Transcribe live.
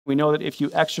We know that if you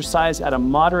exercise at a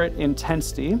moderate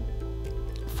intensity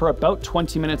for about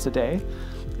 20 minutes a day,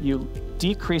 you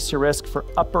decrease your risk for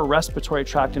upper respiratory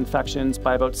tract infections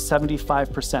by about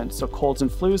 75%. So colds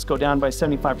and flus go down by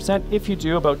 75% if you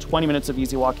do about 20 minutes of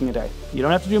easy walking a day. You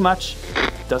don't have to do much.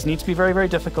 It doesn't need to be very, very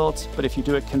difficult, but if you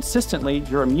do it consistently,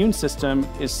 your immune system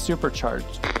is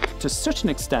supercharged. To such an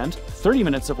extent, 30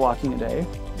 minutes of walking a day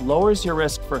lowers your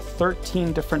risk for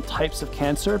 13 different types of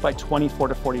cancer by 24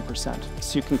 to 40%.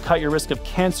 So you can cut your risk of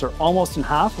cancer almost in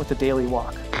half with a daily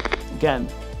walk. Again,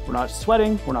 we're not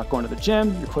sweating, we're not going to the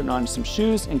gym, you're putting on some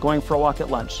shoes and going for a walk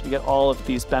at lunch. You get all of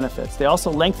these benefits. They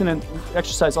also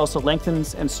exercise also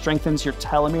lengthens and strengthens your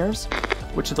telomeres,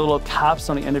 which are the little caps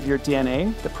on the end of your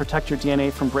DNA that protect your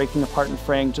DNA from breaking apart and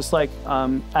fraying, just like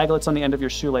aglets on the end of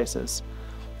your shoelaces.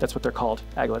 That's what they're called,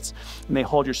 aglets. And they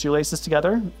hold your shoelaces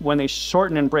together. When they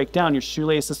shorten and break down, your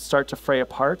shoelaces start to fray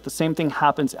apart. The same thing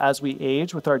happens as we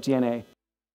age with our DNA.